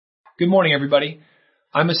Good morning, everybody.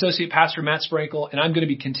 I'm Associate Pastor Matt Sprankle, and I'm going to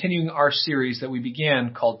be continuing our series that we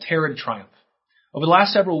began called Terror to Triumph. Over the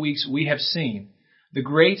last several weeks, we have seen the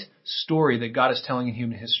great story that God is telling in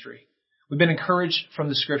human history. We've been encouraged from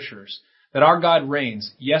the Scriptures that our God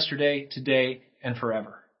reigns yesterday, today, and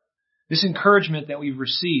forever. This encouragement that we've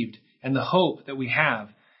received and the hope that we have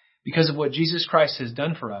because of what Jesus Christ has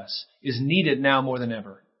done for us is needed now more than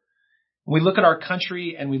ever. When we look at our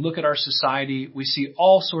country and we look at our society, we see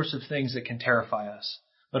all sorts of things that can terrify us.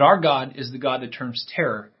 But our God is the God that turns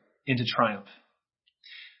terror into triumph.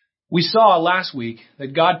 We saw last week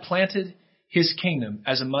that God planted his kingdom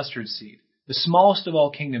as a mustard seed, the smallest of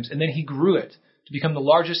all kingdoms, and then he grew it to become the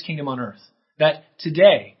largest kingdom on earth. That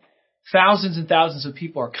today, thousands and thousands of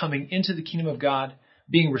people are coming into the kingdom of God,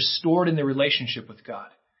 being restored in their relationship with God,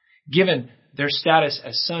 given their status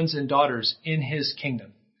as sons and daughters in his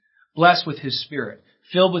kingdom. Blessed with his Spirit,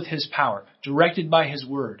 filled with his power, directed by his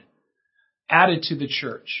word, added to the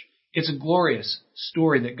church. It's a glorious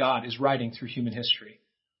story that God is writing through human history.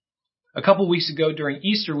 A couple weeks ago during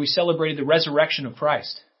Easter, we celebrated the resurrection of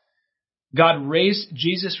Christ. God raised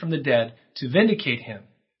Jesus from the dead to vindicate him,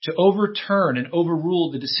 to overturn and overrule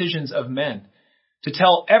the decisions of men, to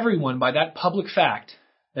tell everyone by that public fact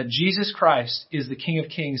that Jesus Christ is the King of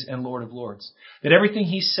Kings and Lord of Lords, that everything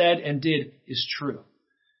he said and did is true.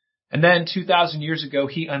 And then 2,000 years ago,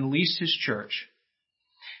 he unleashed his church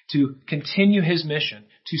to continue his mission,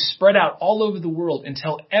 to spread out all over the world and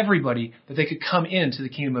tell everybody that they could come into the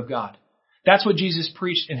kingdom of God. That's what Jesus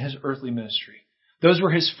preached in his earthly ministry. Those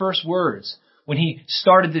were his first words when he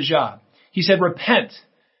started the job. He said, "Repent,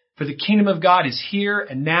 for the kingdom of God is here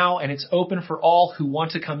and now, and it's open for all who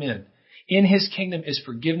want to come in. In his kingdom is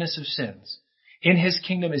forgiveness of sins. In his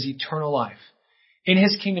kingdom is eternal life. In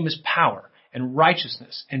his kingdom is power and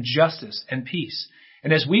righteousness and justice and peace."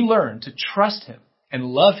 And as we learn to trust him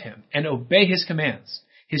and love him and obey his commands,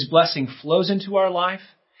 his blessing flows into our life.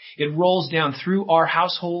 It rolls down through our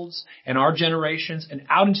households and our generations and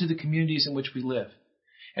out into the communities in which we live.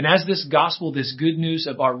 And as this gospel, this good news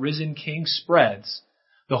of our risen King spreads,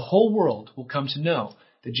 the whole world will come to know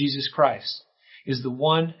that Jesus Christ is the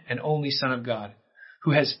one and only Son of God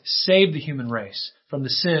who has saved the human race from the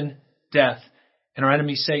sin, death, and our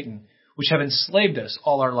enemy Satan, which have enslaved us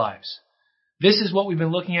all our lives. This is what we've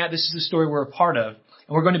been looking at. This is the story we're a part of. And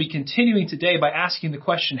we're going to be continuing today by asking the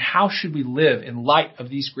question, how should we live in light of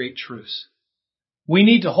these great truths? We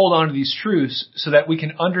need to hold on to these truths so that we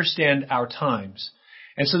can understand our times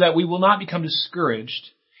and so that we will not become discouraged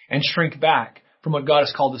and shrink back from what God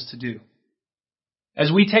has called us to do.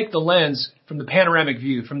 As we take the lens from the panoramic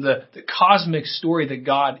view, from the cosmic story that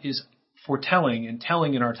God is foretelling and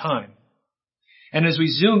telling in our time, and as we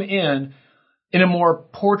zoom in a more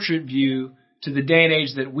portrait view to the day and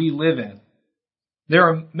age that we live in, there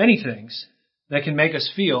are many things that can make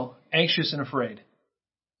us feel anxious and afraid.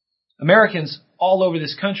 Americans all over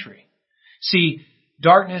this country see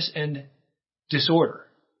darkness and disorder,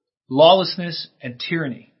 lawlessness and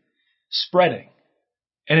tyranny spreading,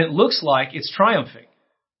 and it looks like it's triumphing,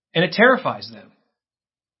 and it terrifies them.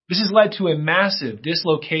 This has led to a massive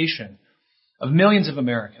dislocation of millions of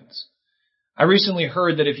Americans. I recently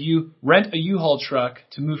heard that if you rent a U-Haul truck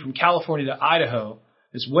to move from California to Idaho,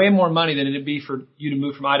 it's way more money than it'd be for you to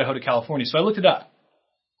move from Idaho to California. So I looked it up.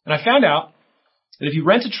 And I found out that if you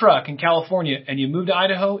rent a truck in California and you move to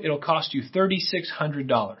Idaho, it'll cost you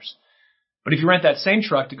 $3,600. But if you rent that same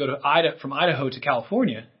truck to go to from Idaho to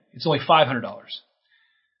California, it's only $500.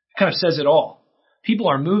 It kind of says it all. People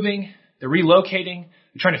are moving, they're relocating,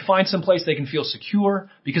 they're trying to find some place they can feel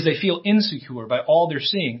secure because they feel insecure by all they're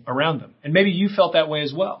seeing around them. And maybe you felt that way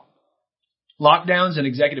as well. Lockdowns and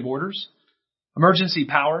executive orders, emergency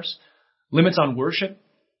powers, limits on worship,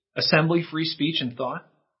 assembly, free speech, and thought.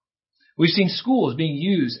 We've seen schools being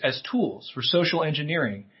used as tools for social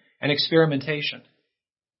engineering and experimentation.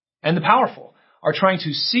 And the powerful are trying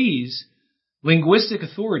to seize linguistic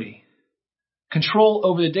authority, control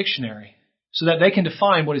over the dictionary, so that they can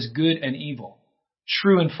define what is good and evil,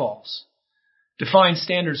 true and false, define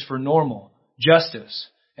standards for normal, justice,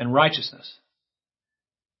 and righteousness.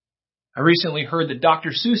 I recently heard that Dr.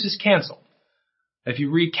 Seuss is canceled. If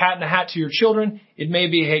you read Cat in a Hat to your children, it may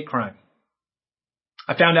be a hate crime.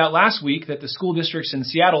 I found out last week that the school districts in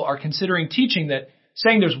Seattle are considering teaching that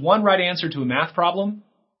saying there's one right answer to a math problem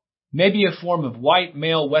may be a form of white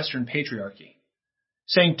male Western patriarchy.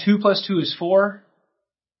 Saying 2 + 2 is 4,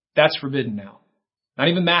 that's forbidden now. Not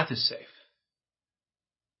even math is safe.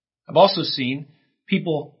 I've also seen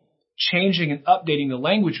people changing and updating the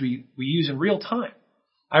language we use in real time.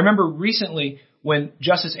 I remember recently when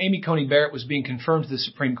Justice Amy Coney Barrett was being confirmed to the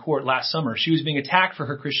Supreme Court last summer, she was being attacked for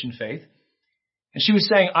her Christian faith. And she was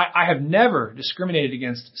saying, I have never discriminated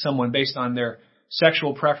against someone based on their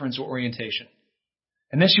sexual preference or orientation.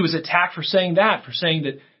 And then she was attacked for saying that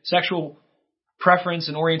sexual preference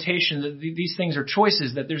and orientation, that these things are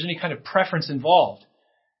choices, that there's any kind of preference involved.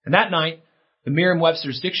 And that night, the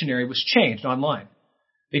Merriam-Webster's dictionary was changed online.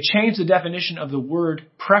 They changed the definition of the word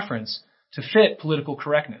preference to fit political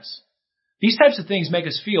correctness. These types of things make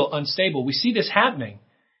us feel unstable. We see this happening,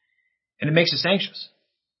 and it makes us anxious.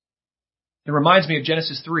 It reminds me of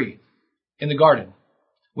Genesis 3 in the garden,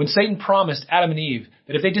 when Satan promised Adam and Eve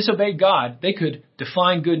that if they disobeyed God, they could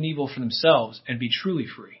define good and evil for themselves and be truly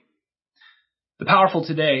free. The powerful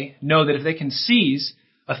today know that if they can seize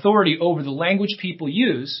authority over the language people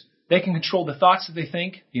use, they can control the thoughts that they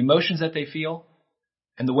think, the emotions that they feel,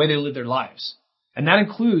 and the way they live their lives. And that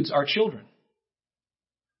includes our children.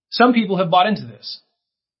 Some people have bought into this.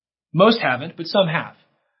 Most haven't, but some have.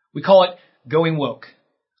 We call it going woke.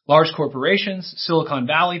 Large corporations, Silicon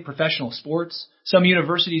Valley, professional sports, some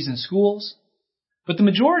universities and schools. But the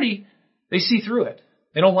majority, they see through it.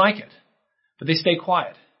 They don't like it, but they stay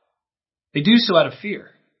quiet. They do so out of fear.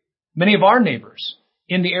 Many of our neighbors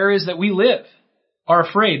in the areas that we live are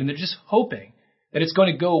afraid, and they're just hoping that it's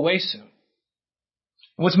going to go away soon.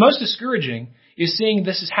 And what's most discouraging is seeing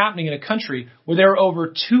this is happening in a country where there are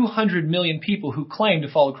over 200 million people who claim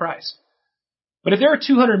to follow Christ. But if there are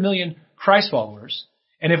 200 million Christ followers,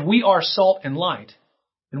 and if we are salt and light,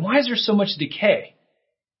 then why is there so much decay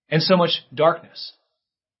and so much darkness?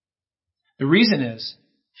 The reason is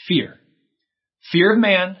fear. Fear of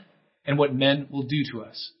man and what men will do to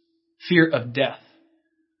us. Fear of death.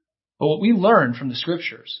 But what we learn from the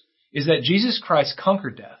scriptures is that Jesus Christ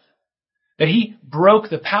conquered death. That he broke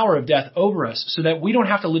the power of death over us so that we don't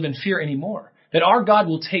have to live in fear anymore. That our God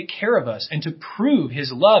will take care of us, and to prove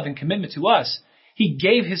his love and commitment to us, he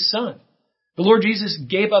gave his son. The Lord Jesus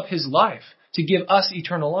gave up his life to give us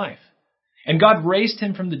eternal life. And God raised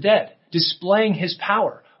him from the dead, displaying his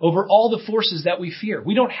power over all the forces that we fear.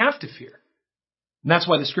 We don't have to fear. And that's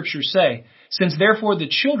why the scriptures say, since therefore the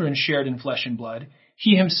children shared in flesh and blood,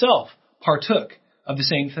 he himself partook of the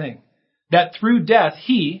same thing. That through death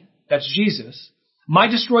he, that's Jesus,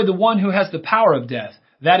 might destroy the one who has the power of death,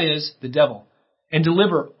 that is, the devil, and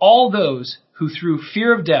deliver all those who through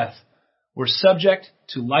fear of death were subject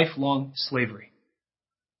to lifelong slavery.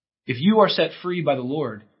 If you are set free by the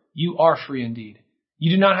Lord, you are free indeed.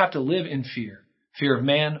 You do not have to live in fear of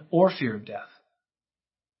man or fear of death.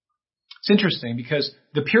 It's interesting because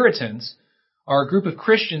the Puritans are a group of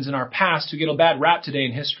Christians in our past who get a bad rap today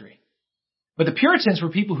in history. But the Puritans were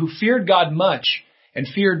people who feared God much and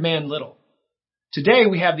feared man little. Today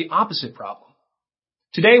we have the opposite problem.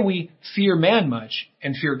 Today we fear man much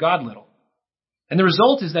and fear God little. And the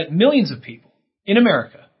result is that millions of people in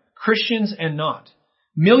America, Christians and not,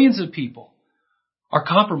 millions of people are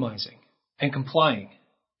compromising and complying,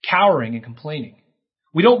 cowering and complaining.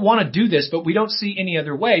 We don't want to do this, but we don't see any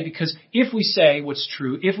other way, because if we say what's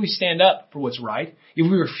true, if we stand up for what's right,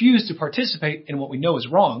 if we refuse to participate in what we know is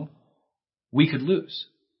wrong, we could lose.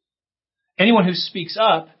 Anyone who speaks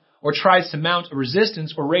up or tries to mount a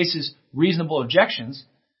resistance or raises reasonable objections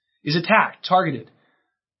is attacked, targeted.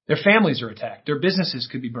 Their families are attacked. Their businesses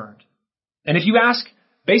could be burned. And if you ask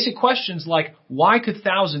basic questions like, why could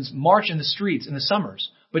thousands march in the streets in the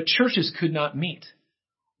summers, but churches could not meet?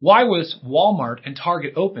 Why was Walmart and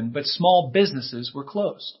Target open, but small businesses were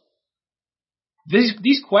closed?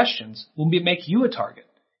 These questions will make you a target.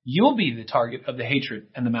 You'll be the target of the hatred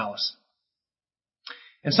and the malice.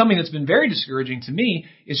 And something that's been very discouraging to me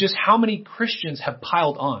is just how many Christians have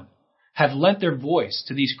piled on, have lent their voice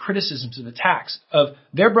to these criticisms and attacks of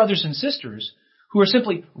their brothers and sisters who are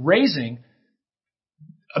simply raising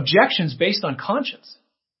objections based on conscience.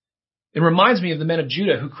 It reminds me of the men of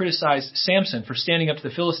Judah who criticized Samson for standing up to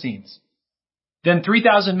the Philistines. Then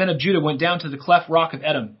 3,000 men of Judah went down to the cleft rock of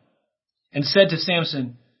Edom and said to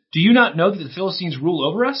Samson, "Do you not know that the Philistines rule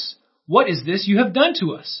over us? What is this you have done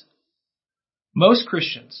to us?" Most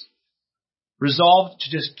Christians resolve to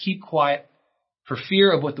just keep quiet for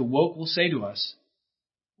fear of what the woke will say to us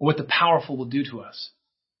or what the powerful will do to us.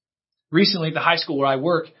 Recently at the high school where I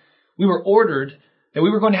work, we were ordered that we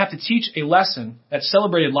were going to have to teach a lesson that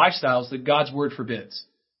celebrated lifestyles that God's word forbids.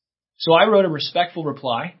 So I wrote a respectful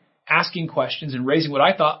reply, asking questions and raising what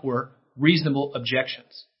I thought were reasonable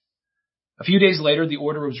objections. A few days later, the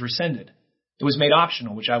order was rescinded. It was made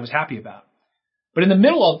optional, which I was happy about. But in the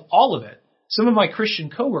middle of all of it, some of my Christian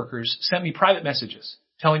coworkers sent me private messages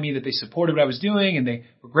telling me that they supported what I was doing and they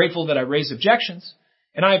were grateful that I raised objections,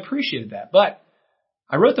 and I appreciated that. But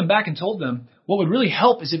I wrote them back and told them what would really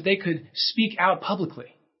help is if they could speak out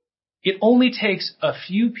publicly. It only takes a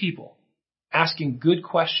few people asking good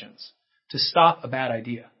questions to stop a bad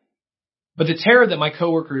idea. But the terror that my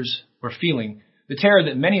coworkers were feeling, the terror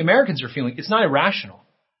that many Americans are feeling, it's not irrational.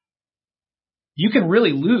 You can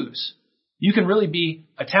really lose. You can really be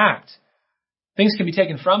attacked. Things can be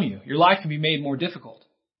taken from you. Your life can be made more difficult.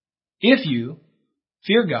 If you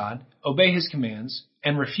fear God, obey His commands,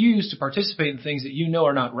 and refuse to participate in things that you know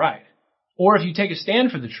are not right, or if you take a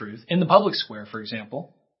stand for the truth in the public square, for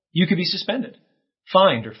example, you could be suspended,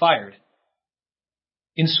 fined, or fired.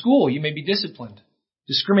 In school, you may be disciplined,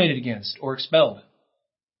 discriminated against, or expelled.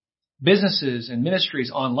 Businesses and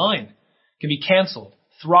ministries online can be canceled,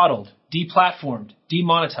 throttled, deplatformed,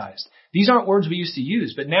 demonetized. These aren't words we used to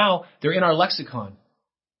use, but now they're in our lexicon,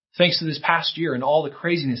 thanks to this past year and all the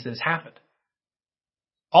craziness that has happened.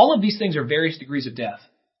 All of these things are various degrees of death.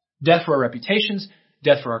 Death for our reputations,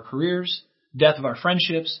 death for our careers, death of our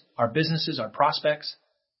friendships, our businesses, our prospects.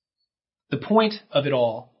 The point of it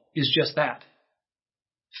all is just that.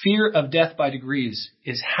 Fear of death by degrees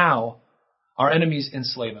is how our enemies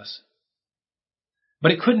enslave us.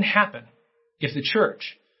 But it couldn't happen if the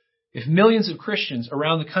church, if millions of Christians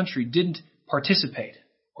around the country didn't participate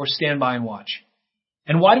or stand by and watch.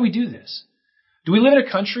 And why do we do this? Do we live in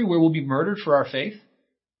a country where we'll be murdered for our faith?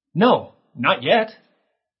 No, not yet.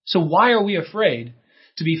 So why are we afraid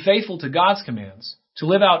to be faithful to God's commands, to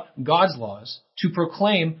live out God's laws, to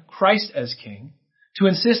proclaim Christ as King, to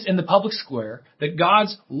insist in the public square that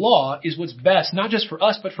God's law is what's best, not just for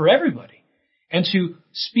us, but for everybody, and to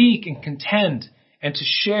speak and contend and to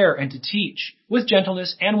share and to teach with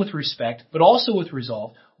gentleness and with respect, but also with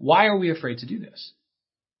resolve? Why are we afraid to do this?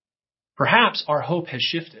 Perhaps our hope has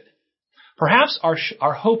shifted. Perhaps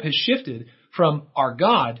our hope has shifted from our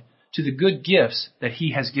God to the good gifts that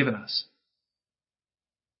He has given us.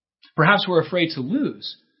 Perhaps we're afraid to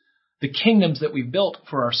lose the kingdoms that we've built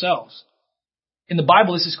for ourselves. In the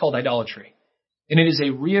Bible, this is called idolatry, and it is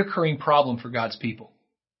a reoccurring problem for God's people.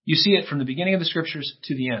 You see it from the beginning of the scriptures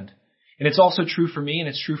to the end. And it's also true for me, and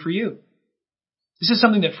it's true for you. This is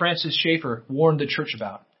something that Francis Schaeffer warned the church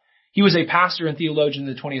about. He was a pastor and theologian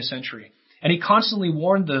in the 20th century, and he constantly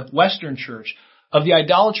warned the Western church of the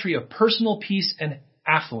idolatry of personal peace and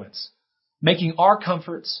affluence, making our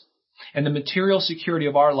comforts and the material security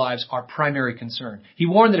of our lives our primary concern. He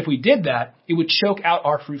warned that if we did that, it would choke out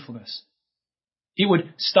our fruitfulness. It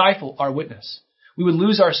would stifle our witness. We would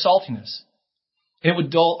lose our saltiness, and it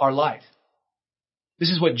would dull our light. This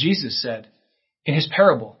is what Jesus said in His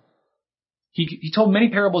parable. He told many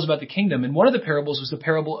parables about the kingdom, and one of the parables was the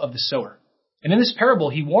parable of the sower. And in this parable,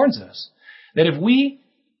 He warns us that if we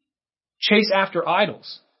chase after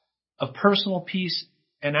idols of personal peace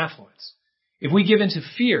and affluence, if we give into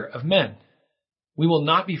fear of men, we will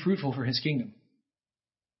not be fruitful for His kingdom.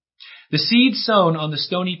 The seed sown on the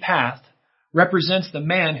stony path represents the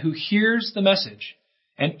man who hears the message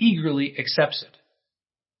and eagerly accepts it.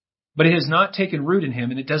 But it has not taken root in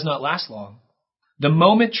him, and it does not last long. The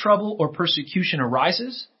moment trouble or persecution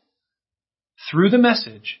arises, through the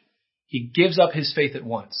message, he gives up his faith at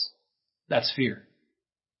once. That's fear.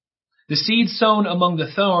 The seed sown among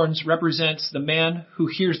the thorns represents the man who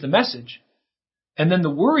hears the message, and then the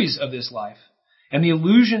worries of this life and the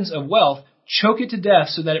illusions of wealth choke it to death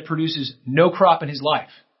so that it produces no crop in his life.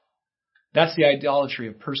 That's the idolatry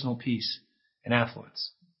of personal peace and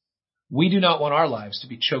affluence. We do not want our lives to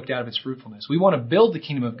be choked out of its fruitfulness. We want to build the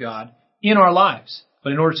kingdom of God in our lives.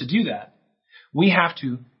 But in order to do that, we have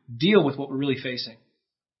to deal with what we're really facing.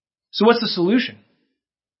 So what's the solution?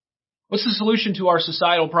 What's the solution to our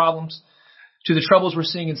societal problems, to the troubles we're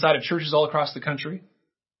seeing inside of churches all across the country?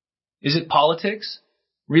 Is it politics?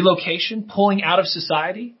 Relocation? Pulling out of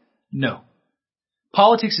society? No.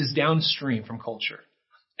 Politics is downstream from culture.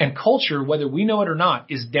 And culture, whether we know it or not,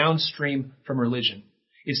 is downstream from religion.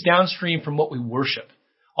 It's downstream from what we worship.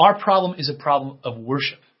 Our problem is a problem of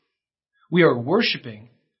worship. We are worshiping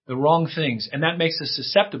the wrong things, and that makes us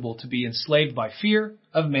susceptible to be enslaved by fear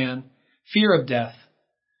of man, fear of death,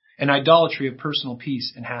 and idolatry of personal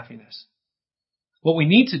peace and happiness. What we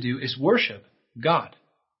need to do is worship God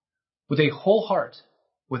with a whole heart,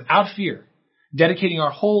 without fear, dedicating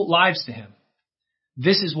our whole lives to Him.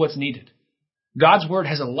 This is what's needed. God's Word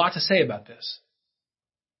has a lot to say about this.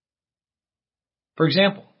 For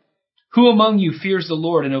example, who among you fears the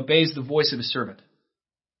Lord and obeys the voice of His servant?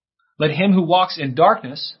 Let him who walks in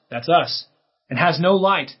darkness, that's us, and has no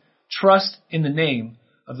light, trust in the name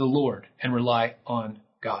of the Lord and rely on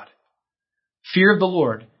God. Fear of the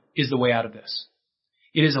Lord is the way out of this.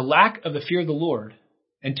 It is a lack of the fear of the Lord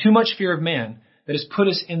and too much fear of man that has put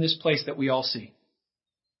us in this place that we all see.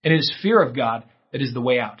 And it is fear of God that is the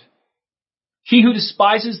way out. He who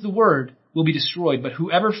despises the word will be destroyed, but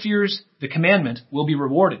whoever fears the commandment will be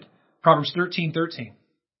rewarded. Proverbs 13:13.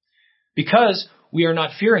 Because we are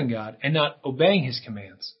not fearing God and not obeying his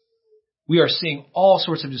commands, we are seeing all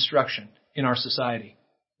sorts of destruction in our society.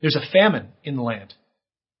 There's a famine in the land,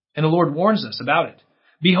 and the Lord warns us about it.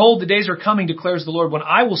 Behold, the days are coming, declares the Lord, when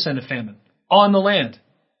I will send a famine on the land.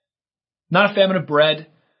 Not a famine of bread,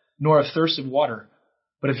 nor of thirst of water,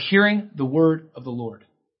 but of hearing the word of the Lord.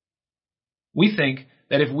 We think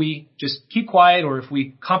that if we just keep quiet, or if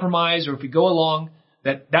we compromise, or if we go along,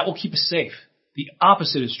 that will keep us safe. The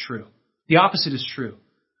opposite is true. The opposite is true.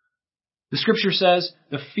 The scripture says,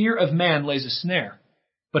 the fear of man lays a snare,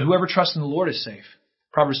 but whoever trusts in the Lord is safe.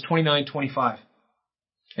 Proverbs 29:25.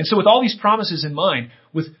 And so with all these promises in mind,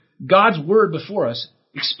 with God's word before us,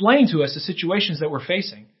 explaining to us the situations that we're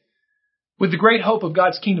facing, with the great hope of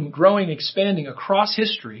God's kingdom growing and expanding across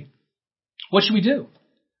history, what should we do?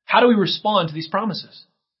 How do we respond to these promises?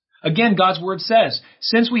 Again, God's word says,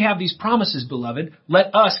 since we have these promises, beloved,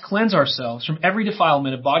 let us cleanse ourselves from every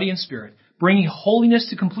defilement of body and spirit, bringing holiness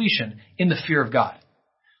to completion in the fear of God.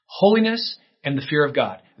 Holiness and the fear of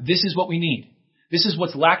God. This is what we need. This is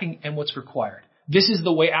what's lacking and what's required. This is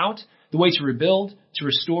the way out, the way to rebuild, to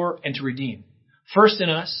restore, and to redeem. First in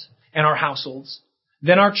us and our households,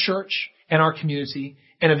 then our church and our community,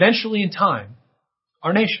 and eventually in time,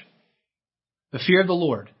 our nation. The fear of the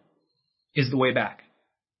Lord is the way back.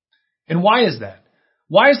 And why is that?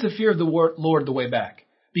 Why is the fear of the Lord the way back?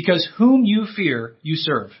 Because whom you fear, you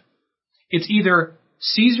serve. It's either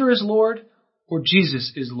Caesar is Lord or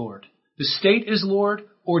Jesus is Lord. The state is Lord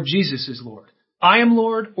or Jesus is Lord. I am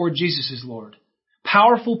Lord or Jesus is Lord.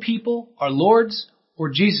 Powerful people are lords or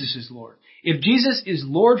Jesus is Lord. If Jesus is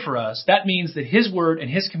Lord for us, that means that his word and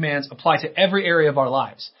his commands apply to every area of our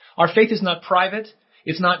lives. Our faith is not private.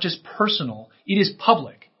 It's not just personal. It is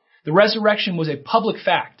public. The resurrection was a public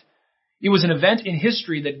fact. It was an event in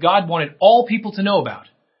history that God wanted all people to know about.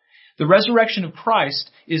 The resurrection of Christ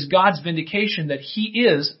is God's vindication that he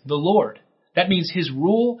is the Lord. That means his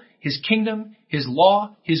rule, his kingdom, his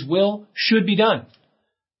law, his will should be done.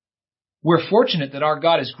 We're fortunate that our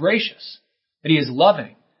God is gracious, that he is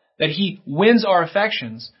loving, that he wins our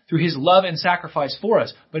affections through his love and sacrifice for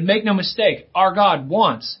us. But make no mistake, our God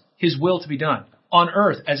wants his will to be done on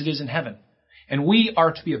earth as it is in heaven. And we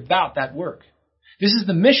are to be about that work. This is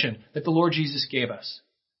the mission that the Lord Jesus gave us.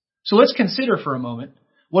 So let's consider for a moment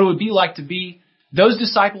what it would be like to be those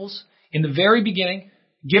disciples in the very beginning,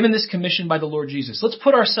 given this commission by the Lord Jesus. Let's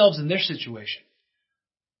put ourselves in their situation.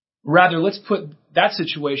 Rather, let's put that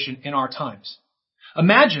situation in our times.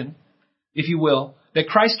 Imagine, if you will, that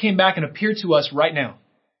Christ came back and appeared to us right now.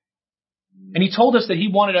 And he told us that he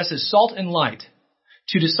wanted us as salt and light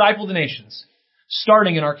to disciple the nations,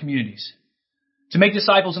 starting in our communities. To make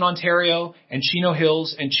disciples in Ontario and Chino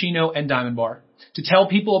Hills and Chino and Diamond Bar. To tell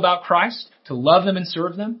people about Christ, to love them and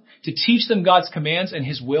serve them, to teach them God's commands and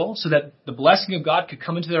his will so that the blessing of God could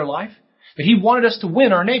come into their life. That he wanted us to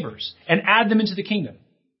win our neighbors and add them into the kingdom.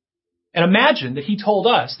 And imagine that he told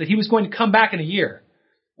us that he was going to come back in a year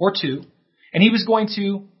or two and he was going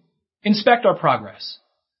to inspect our progress.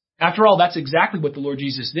 After all, that's exactly what the Lord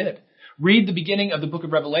Jesus did. Read the beginning of the book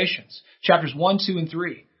of Revelations, chapters 1, 2, and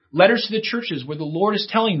 3. Letters to the churches where the Lord is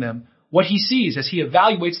telling them what he sees as he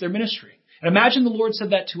evaluates their ministry. And imagine the Lord said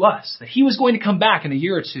that to us, that he was going to come back in a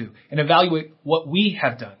year or two and evaluate what we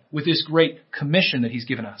have done with this great commission that he's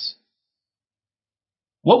given us.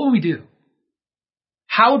 What would we do?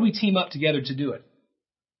 How would we team up together to do it?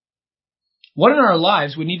 What in our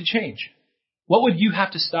lives would need to change? What would you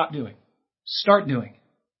have to stop doing? Start doing?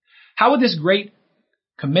 How would this great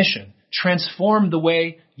commission transform the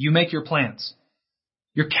way you make your plans?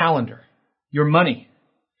 Your calendar, your money,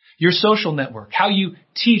 your social network, how you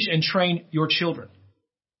teach and train your children.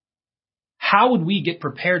 How would we get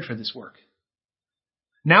prepared for this work?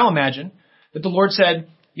 Now imagine that the Lord said,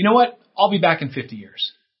 you know what? I'll be back in 50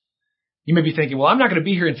 years. You may be thinking, well, I'm not going to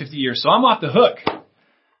be here in 50 years, so I'm off the hook.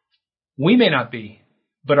 We may not be,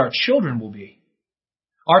 but our children will be.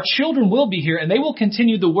 Our children will be here and they will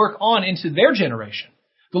continue the work on into their generation.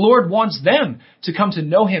 The Lord wants them to come to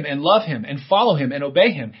know him and love him and follow him and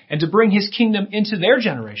obey him and to bring his kingdom into their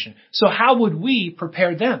generation. So how would we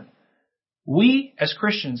prepare them? We as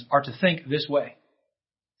Christians are to think this way.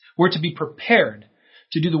 We're to be prepared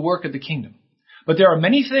to do the work of the kingdom. But there are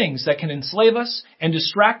many things that can enslave us and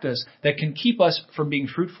distract us that can keep us from being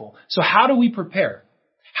fruitful. So how do we prepare?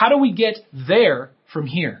 How do we get there from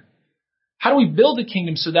here? How do we build a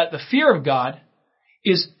kingdom so that the fear of God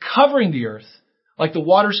is covering the earth like the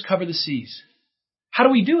waters cover the seas? How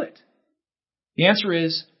do we do it? The answer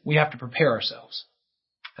is we have to prepare ourselves.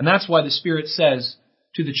 And that's why the Spirit says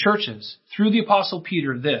to the churches through the Apostle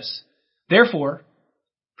Peter this, therefore,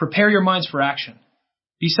 prepare your minds for action.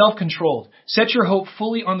 Be self-controlled. Set your hope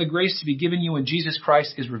fully on the grace to be given you when Jesus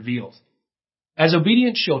Christ is revealed. As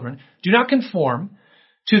obedient children, do not conform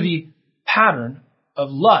to the pattern of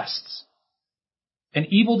lusts and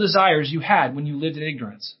evil desires you had when you lived in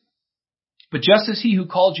ignorance. But just as he who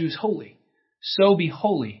called you is holy, so be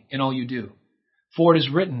holy in all you do. For it is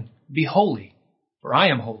written, be holy, for I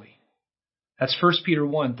am holy. That's 1 Peter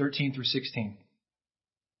 1, 13 through 16.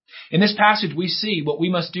 In this passage, we see what we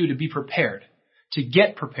must do to be prepared, to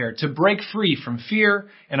get prepared, to break free from fear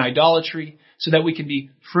and idolatry so that we can be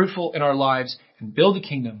fruitful in our lives and build the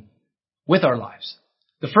kingdom with our lives.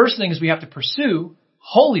 The first thing is we have to pursue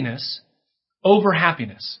holiness over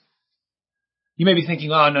happiness. You may be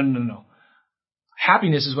thinking, oh, no.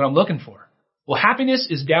 Happiness is what I'm looking for. Well, happiness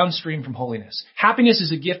is downstream from holiness. Happiness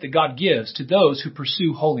is a gift that God gives to those who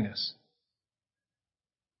pursue holiness.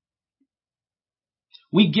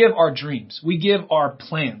 We give our dreams. We give our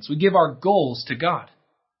plans. We give our goals to God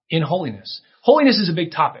in holiness. Holiness is a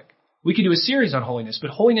big topic. We could do a series on holiness,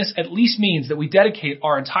 but holiness at least means that we dedicate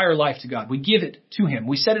our entire life to God. We give it to Him.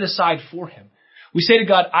 We set it aside for Him. We say to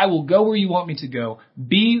God, I will go where you want me to go,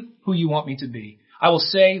 be who you want me to be. I will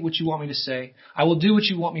say what you want me to say. I will do what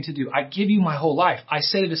you want me to do. I give you my whole life. I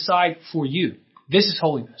set it aside for you. This is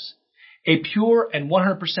holiness. A pure and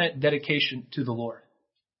 100% dedication to the Lord.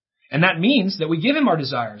 And that means that we give Him our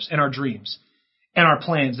desires and our dreams and our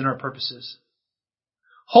plans and our purposes.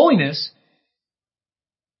 Holiness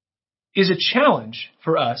is a challenge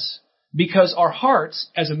for us because our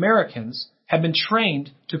hearts as Americans have been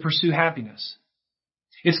trained to pursue happiness.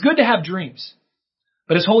 It's good to have dreams,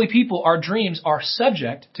 but as holy people, our dreams are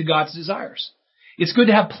subject to God's desires. It's good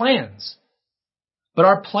to have plans, but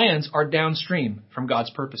our plans are downstream from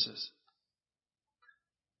God's purposes.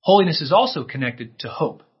 Holiness is also connected to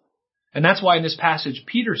hope. And that's why in this passage,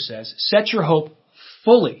 Peter says, set your hope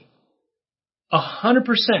fully, 100%.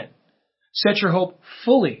 Set your hope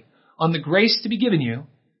fully on the grace to be given you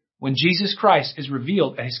when Jesus Christ is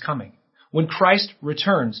revealed at His coming. When Christ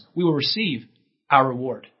returns, we will receive our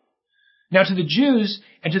reward. Now, to the Jews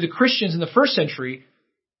and to the Christians in the first century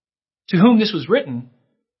to whom this was written,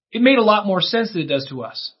 it made a lot more sense than it does to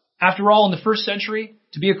us. After all, in the first century,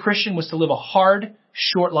 to be a Christian was to live a hard,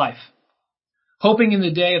 short life. Hoping in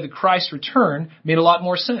the day of the Christ's return made a lot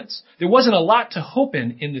more sense. There wasn't a lot to hope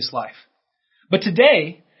in this life. But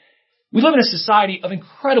today, we live in a society of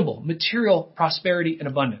incredible material prosperity and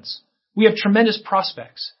abundance. We have tremendous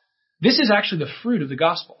prospects. This is actually the fruit of the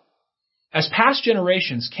gospel. As past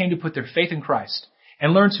generations came to put their faith in Christ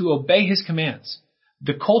and learn to obey His commands,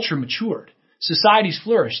 the culture matured, societies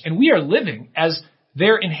flourished, and we are living as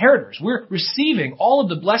their inheritors. We're receiving all of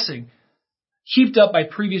the blessing heaped up by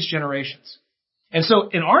previous generations. And so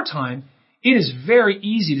in our time, it is very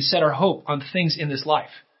easy to set our hope on things in this life,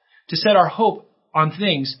 to set our hope on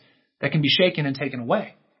things that can be shaken and taken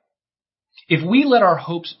away. If we let our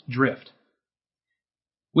hopes drift,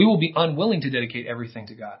 we will be unwilling to dedicate everything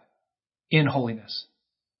to God in holiness.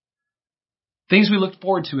 Things we look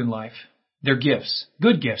forward to in life, they're gifts,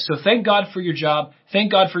 good gifts. So thank God for your job.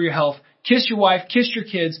 Thank God for your health. Kiss your wife, kiss your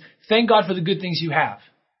kids. Thank God for the good things you have.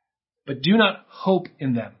 But do not hope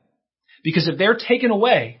in them. Because if they're taken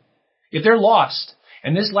away, if they're lost,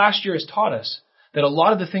 and this last year has taught us that a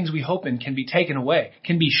lot of the things we hope in can be taken away,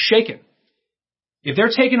 can be shaken. If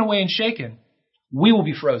they're taken away and shaken, we will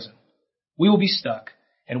be frozen. We will be stuck,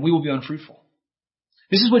 and we will be unfruitful.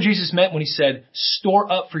 This is what Jesus meant when He said,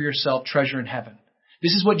 store up for yourself treasure in heaven.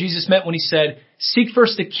 This is what Jesus meant when He said, seek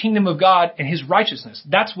first the kingdom of God and His righteousness.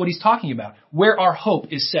 That's what He's talking about, where our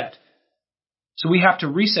hope is set. So we have to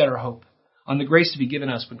reset our hope on the grace to be given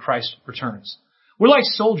us when Christ returns. We're like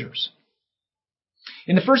soldiers.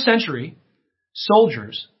 In the first century,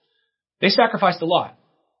 soldiers, they sacrificed a lot.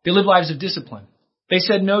 They lived lives of discipline. They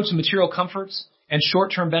said no to material comforts and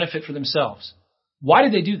short-term benefit for themselves. Why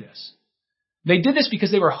did they do this? They did this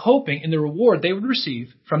because they were hoping in the reward they would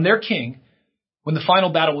receive from their king when the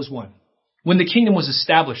final battle was won, when the kingdom was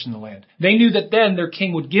established in the land. They knew that then their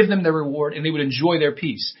king would give them their reward and they would enjoy their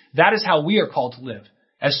peace. That is how we are called to live,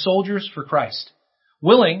 as soldiers for Christ,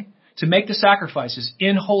 willing to make the sacrifices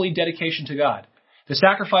in holy dedication to God, the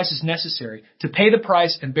sacrifices necessary to pay the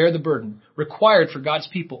price and bear the burden required for God's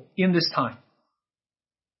people in this time.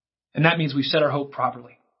 And that means we've set our hope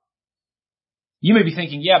properly. You may be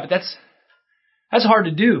thinking, yeah, but that's hard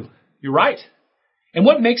to do. You're right. And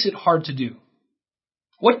what makes it hard to do?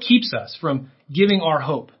 What keeps us from giving our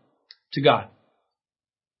hope to God?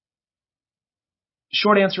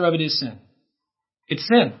 Short answer of it is sin. It's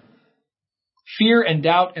sin. Fear and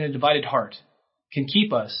doubt and a divided heart can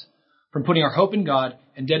keep us from putting our hope in God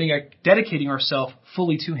and dedicating ourselves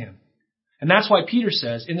fully to Him. And that's why Peter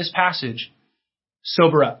says in this passage,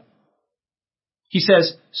 sober up. He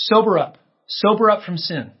says, sober up from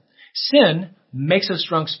sin. Sin makes us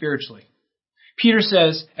drunk spiritually. Peter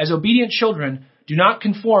says, as obedient children, do not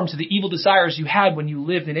conform to the evil desires you had when you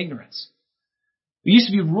lived in ignorance. We used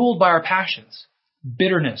to be ruled by our passions,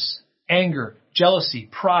 bitterness, anger, jealousy,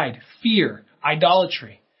 pride, fear,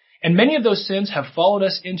 idolatry. And many of those sins have followed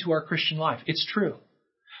us into our Christian life. It's true.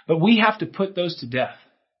 But we have to put those to death.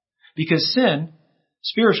 Because sin,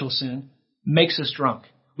 spiritual sin, makes us drunk.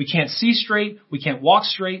 We can't see straight. We can't walk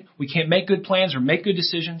straight. We can't make good plans or make good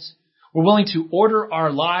decisions. We're willing to order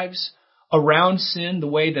our lives around sin the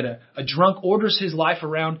way that a drunk orders his life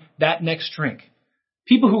around that next drink.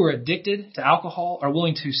 People who are addicted to alcohol are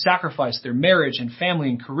willing to sacrifice their marriage and family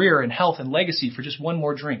and career and health and legacy for just one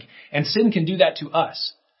more drink. And sin can do that to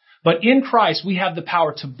us. But in Christ, we have the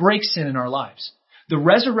power to break sin in our lives. The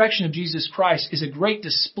resurrection of Jesus Christ is a great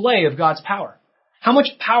display of God's power. How much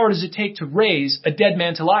power does it take to raise a dead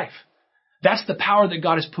man to life? That's the power that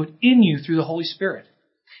God has put in you through the Holy Spirit.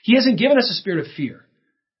 He hasn't given us a spirit of fear.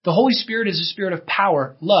 The Holy Spirit is a spirit of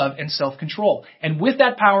power, love, and self-control. And with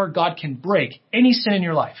that power, God can break any sin in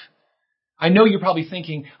your life. I know you're probably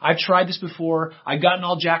thinking, I've tried this before. I've gotten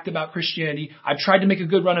all jacked about Christianity. I've tried to make a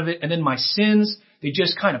good run of it. And then my sins, they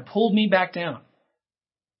just kind of pulled me back down.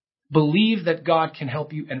 Believe that God can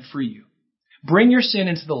help you and free you. Bring your sin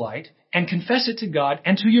into the light and confess it to God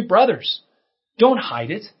and to your brothers. Don't hide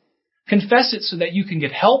it. Confess it so that you can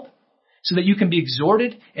get help, so that you can be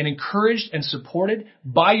exhorted and encouraged and supported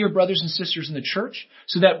by your brothers and sisters in the church,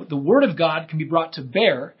 so that the Word of God can be brought to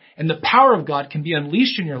bear and the power of God can be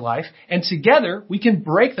unleashed in your life, and together we can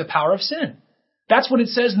break the power of sin. That's what it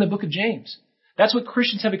says in the book of James. That's what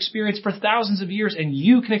Christians have experienced for thousands of years, and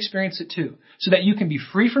you can experience it too, so that you can be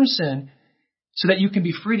free from sin, so that you can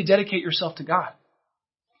be free to dedicate yourself to God.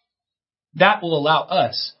 That will allow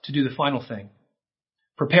us to do the final thing.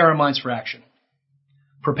 Prepare our minds for action.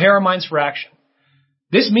 Prepare our minds for action.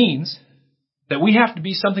 This means that we have to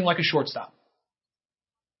be something like a shortstop.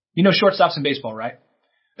 You know shortstops in baseball, right?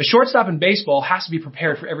 A shortstop in baseball has to be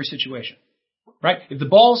prepared for every situation, right? If the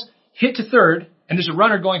ball's hit to third and there's a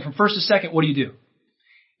runner going from first to second, what do you do?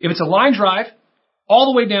 If it's a line drive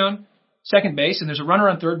all the way down second base and there's a runner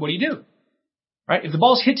on third, what do you do? Right? If the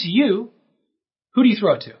ball's hit to you, who do you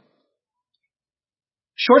throw it to?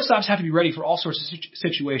 Shortstops have to be ready for all sorts of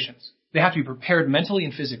situations. They have to be prepared mentally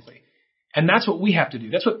and physically. And that's what we have to do.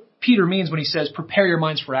 That's what Peter means when he says, prepare your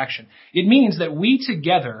minds for action. It means that we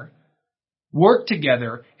together work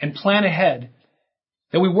together and plan ahead.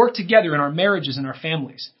 That we work together in our marriages and our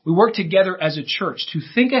families. We work together as a church to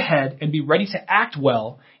think ahead and be ready to act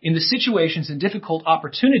well in the situations and difficult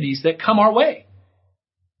opportunities that come our way.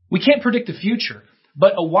 We can't predict the future,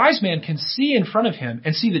 but a wise man can see in front of him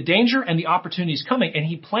and see the danger and the opportunities coming, and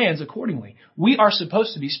he plans accordingly. We are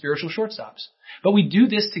supposed to be spiritual shortstops, but we do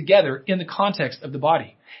this together in the context of the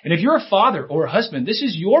body. And if you're a father or a husband, this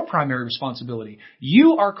is your primary responsibility.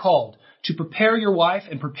 You are called to prepare your wife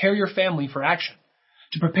and prepare your family for action,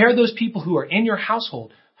 to prepare those people who are in your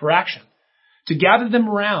household for action, to gather them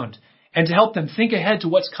around and to help them think ahead to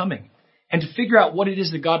what's coming and to figure out what it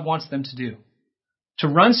is that God wants them to do. To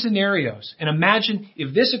run scenarios and imagine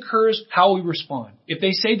if this occurs, how will we respond? If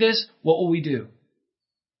they say this, what will we do?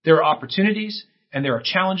 There are opportunities and there are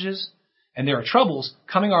challenges and there are troubles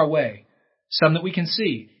coming our way, some that we can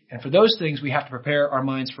see. And for those things, we have to prepare our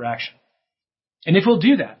minds for action. And if we'll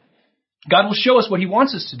do that, God will show us what He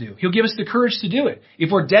wants us to do. He'll give us the courage to do it.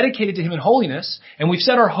 If we're dedicated to Him in holiness and we've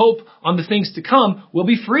set our hope on the things to come, we'll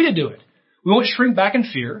be free to do it. We won't shrink back in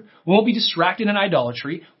fear. We won't be distracted in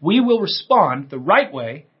idolatry. We will respond the right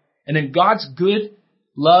way, and then God's good,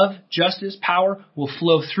 love, justice, power will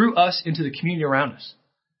flow through us into the community around us.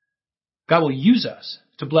 God will use us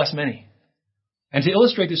to bless many. And to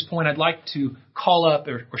illustrate this point, I'd like to call up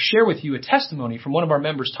or share with you a testimony from one of our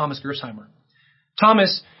members, Thomas Gersheimer.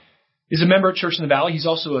 Thomas is a member at Church in the Valley. He's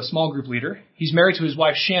also a small group leader. He's married to his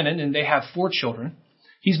wife, Shannon, and they have 4 children.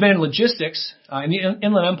 He's been in logistics in the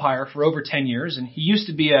Inland Empire for over 10 years, and he used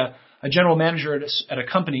to be a general manager at a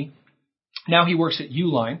company. Now he works at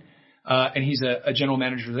Uline, and he's a general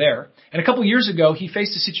manager there. And a couple of years ago, he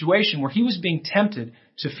faced a situation where he was being tempted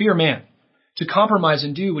to fear man, to compromise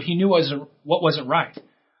and do what he knew wasn't right.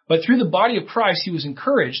 But through the body of Christ, he was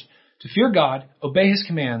encouraged to fear God, obey His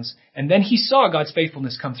commands, and then he saw God's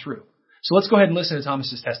faithfulness come through. So let's go ahead and listen to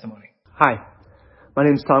Thomas's testimony. Hi. My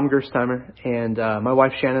name's Tom Gerstheimer, and my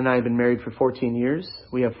wife Shannon and I have been married for 14 years.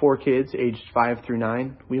 We have 4 kids, aged 5 through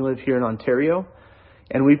 9. We live here in Ontario,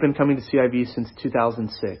 and we've been coming to CIV since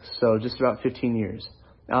 2006, so just about 15 years.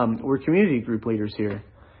 We're community group leaders here,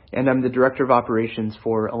 and I'm the director of operations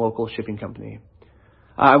for a local shipping company.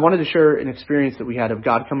 I wanted to share an experience that we had of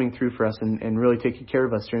God coming through for us and really taking care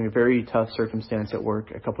of us during a very tough circumstance at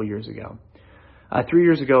work a couple years ago. 3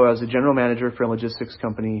 years ago, I was a general manager for a logistics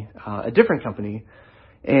company, a different company,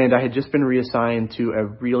 and I had just been reassigned to a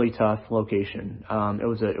really tough location.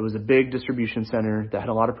 It was a big distribution center that had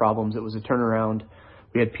a lot of problems. It was a turnaround.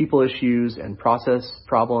 We had people issues and process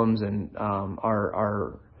problems, and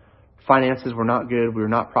our finances were not good. We were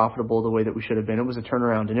not profitable the way that we should have been. It was a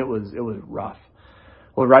turnaround, and it was rough.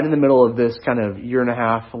 Well, right in the middle of this kind of 1.5 year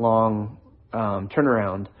long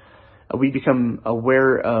turnaround, we become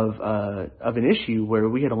aware of an issue where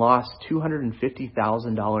we had lost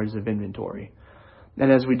 $250,000 of inventory. And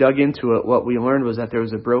as we dug into it, what we learned was that there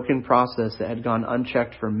was a broken process that had gone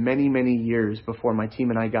unchecked for many, many years before my team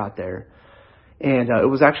and I got there. And it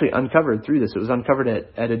was actually uncovered through this. It was uncovered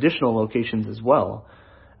at additional locations as well.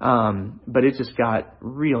 But it just got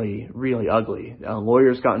really, really ugly.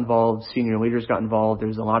 Lawyers got involved. Senior leaders got involved. There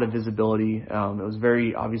was a lot of visibility. It was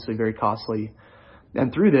obviously very costly.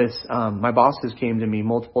 And through this, my bosses came to me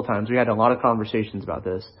multiple times. We had a lot of conversations about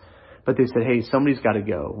this. But they said, hey, somebody's got to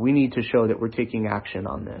go. We need to show that we're taking action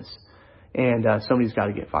on this. And somebody's got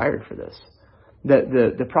to get fired for this.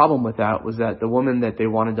 The problem with that was that the woman that they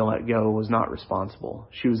wanted to let go was not responsible.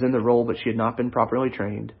 She was in the role, but she had not been properly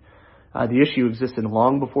trained. The issue existed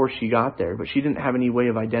long before she got there, but she didn't have any way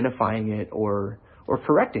of identifying it or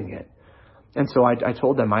correcting it. And so I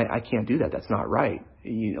told them, I can't do that. That's not right.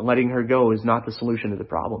 Letting her go is not the solution to the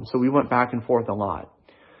problem. So we went back and forth a lot.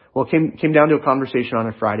 Well, it came down to a conversation on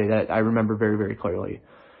a Friday that I remember very, very clearly.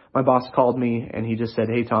 My boss called me and he just said,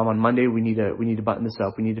 hey, Tom, on Monday we need to button this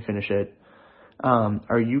up. We need to finish it.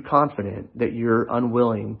 Are you confident that you're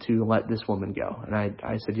unwilling to let this woman go? And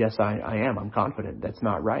I said, yes, I am. I'm confident. That's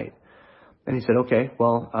not right. And he said, okay,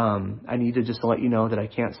 well, I need to just let you know that I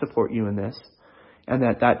can't support you in this and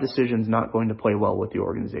that decision's not going to play well with the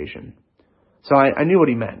organization. So I knew what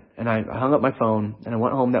he meant, and I hung up my phone and I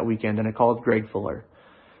went home that weekend and I called Greg Fuller.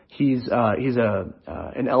 He's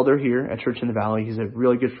an elder here at Church in the Valley. He's a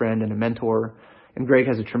really good friend and a mentor. And Greg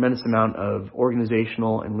has a tremendous amount of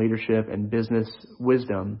organizational and leadership and business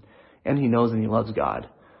wisdom, and he knows and he loves God.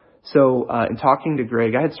 So in talking to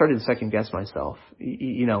Greg, I had started to second guess myself.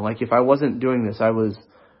 Like if I wasn't doing this,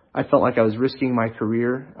 I felt like I was risking my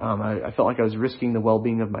career. I felt like I was risking the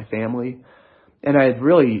well-being of my family, and I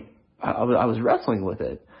was wrestling with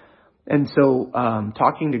it. And so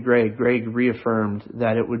talking to Greg reaffirmed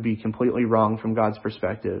that it would be completely wrong from God's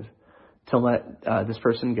perspective to let this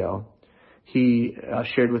person go. He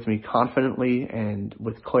shared with me confidently and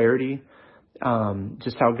with clarity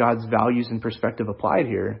just how God's values and perspective applied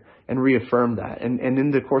here, and reaffirmed that. And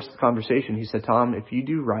in the course of the conversation, he said, Tom, if you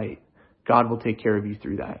do right, God will take care of you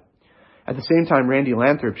through that. At the same time, Randy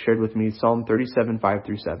Lathrop shared with me Psalm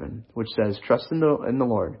 37:5-7, which says, trust in the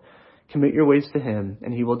Lord. Commit your ways to him,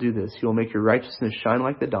 and he will do this. He will make your righteousness shine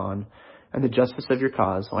like the dawn, and the justice of your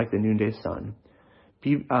cause like the noonday sun.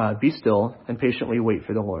 Be still and patiently wait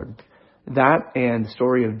for the Lord. That and the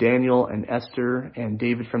story of Daniel and Esther and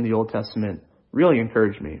David from the Old Testament really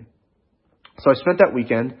encouraged me. So I spent that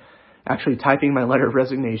weekend actually typing my letter of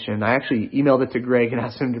resignation. I actually emailed it to Greg and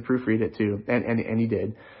asked him to proofread it too, and he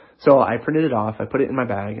did. So I printed it off, I put it in my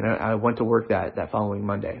bag, and I went to work that following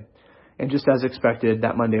Monday. And just as expected,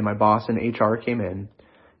 that Monday, my boss and HR came in,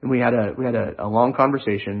 and we had a long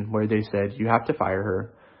conversation where they said, you have to fire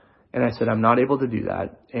her. And I said, I'm not able to do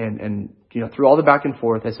that. And through all the back and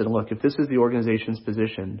forth, I said, look, if this is the organization's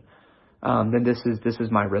position, then this is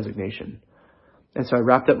my resignation. And so I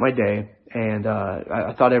wrapped up my day, and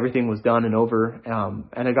I thought everything was done and over.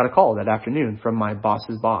 And I got a call that afternoon from my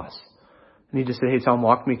boss's boss. And he just said, hey, Tom,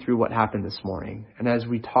 walk me through what happened this morning. And as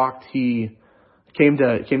we talked, he came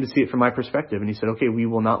to see it from my perspective. And he said, okay, we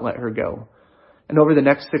will not let her go. And over the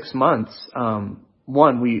next 6 months,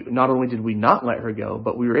 we not only did we not let her go,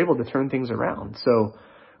 but we were able to turn things around. So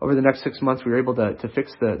over the next 6 months, we were able to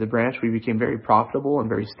fix the branch. We became very profitable and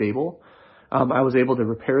very stable. I was able to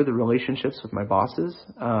repair the relationships with my bosses.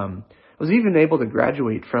 I was even able to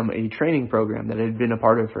graduate from a training program that I had been a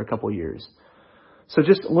part of for a couple of years. So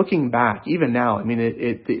just looking back, even now, I mean,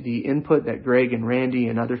 the input that Greg and Randy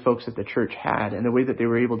and other folks at the church had, and the way that they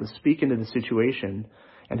were able to speak into the situation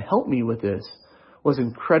and help me with this, was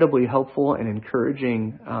incredibly helpful and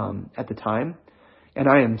encouraging at the time.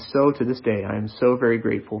 And to this day, I am so very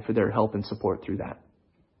grateful for their help and support through that.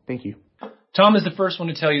 Thank you. Tom is the first one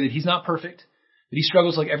to tell you that he's not perfect, that he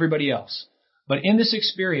struggles like everybody else. But in this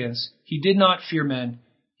experience, he did not fear men,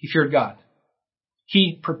 he feared God.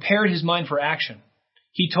 He prepared his mind for action.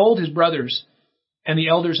 He told his brothers and the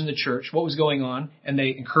elders in the church what was going on, and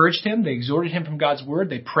they encouraged him, they exhorted him from God's word,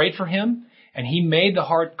 they prayed for him, and he made the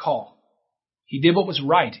hard call. He did what was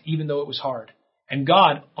right, even though it was hard. And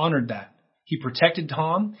God honored that. He protected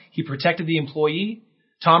Tom. He protected the employee.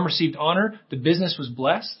 Tom received honor. The business was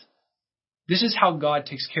blessed. This is how God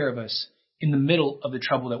takes care of us in the middle of the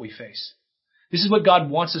trouble that we face. This is what God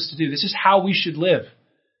wants us to do. This is how we should live.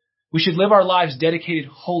 We should live our lives dedicated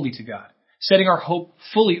wholly to God, setting our hope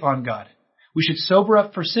fully on God. We should sober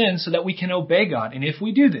up for sin so that we can obey God. And if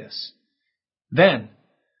we do this, then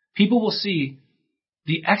people will see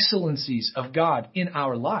the excellencies of God in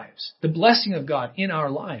our lives, the blessing of God in our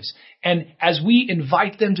lives. And as we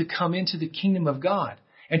invite them to come into the kingdom of God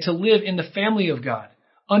and to live in the family of God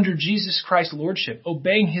under Jesus Christ's lordship,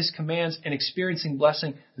 obeying his commands and experiencing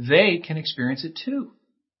blessing, they can experience it too.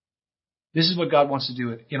 This is what God wants to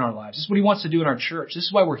do in our lives. This is what he wants to do in our church. This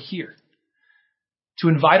is why we're here, to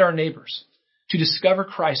invite our neighbors to discover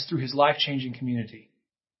Christ through his life-changing community.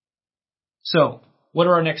 So, what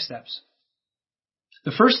are our next steps?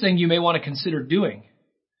 The first thing you may want to consider doing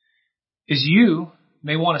is you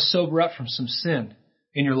may want to sober up from some sin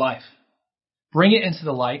in your life. Bring it into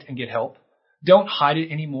the light and get help. Don't hide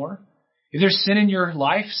it anymore. If there's sin in your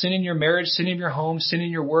life, sin in your marriage, sin in your home, sin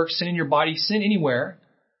in your work, sin in your body, sin anywhere,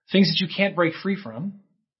 things that you can't break free from,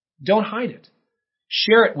 don't hide it.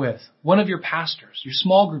 Share it with one of your pastors, your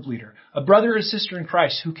small group leader, a brother or sister in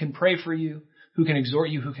Christ who can pray for you, who can exhort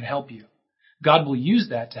you, who can help you. God will use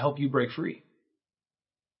that to help you break free.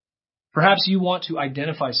 Perhaps you want to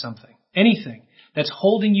identify something, anything that's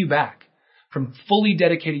holding you back from fully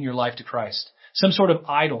dedicating your life to Christ, some sort of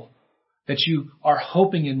idol that you are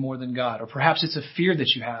hoping in more than God, or perhaps it's a fear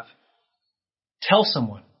that you have. Tell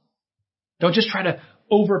someone. Don't just try to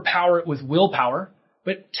overpower it with willpower,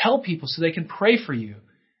 but tell people so they can pray for you.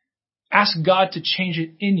 Ask God to change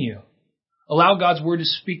it in you. Allow God's word to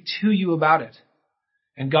speak to you about it,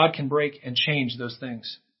 and God can break and change those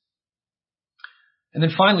things. And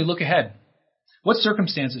then finally, look ahead. What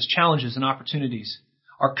circumstances, challenges, and opportunities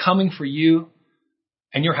are coming for you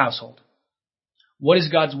and your household? What is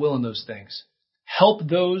God's will in those things? Help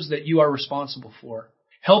those that you are responsible for.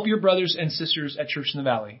 Help your brothers and sisters at Church in the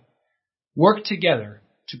Valley. Work together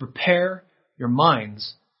to prepare your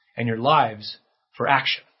minds and your lives for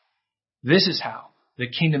action. This is how the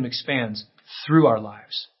kingdom expands through our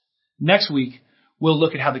lives. Next week, we'll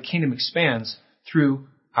look at how the kingdom expands through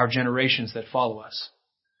our generations that follow us.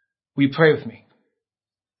 Will you pray with me?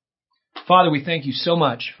 Father, we thank you so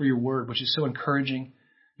much for your word, which is so encouraging.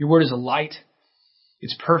 Your word is a light.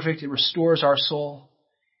 It's perfect. It restores our soul.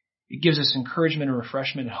 It gives us encouragement and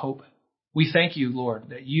refreshment and hope. We thank you, Lord,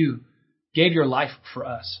 that you gave your life for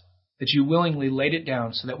us, that you willingly laid it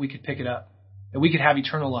down so that we could pick it up, that we could have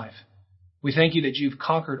eternal life. We thank you that you've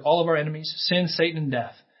conquered all of our enemies, sin, Satan, and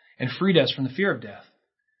death, and freed us from the fear of death.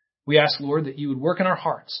 We ask, Lord, that you would work in our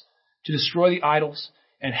hearts to destroy the idols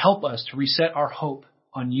and help us to reset our hope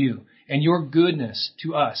on you and your goodness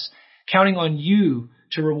to us, counting on you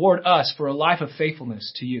to reward us for a life of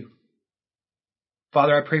faithfulness to you.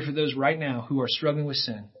 Father, I pray for those right now who are struggling with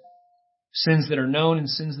sin, sins that are known and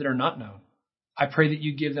sins that are not known. I pray that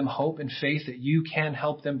you give them hope and faith that you can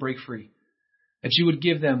help them break free, that you would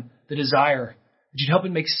give them the desire, that you'd help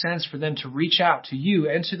it make sense for them to reach out to you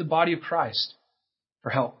and to the body of Christ for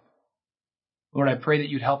help. Lord, I pray that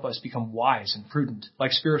you'd help us become wise and prudent,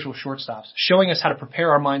 like spiritual shortstops, showing us how to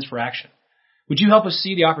prepare our minds for action. Would you help us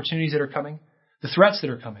see the opportunities that are coming, the threats that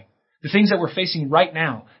are coming, the things that we're facing right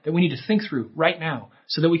now that we need to think through right now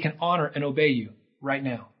so that we can honor and obey you right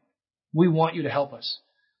now? We want you to help us.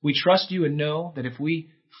 We trust you and know that if we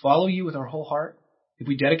follow you with our whole heart, if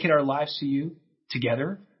we dedicate our lives to you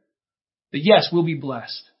together, that yes, we'll be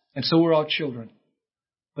blessed. And so we're all children.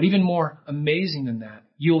 But even more amazing than that,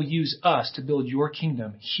 you'll use us to build your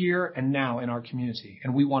kingdom here and now in our community.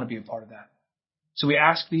 And we want to be a part of that. So we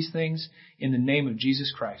ask these things in the name of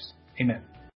Jesus Christ. Amen.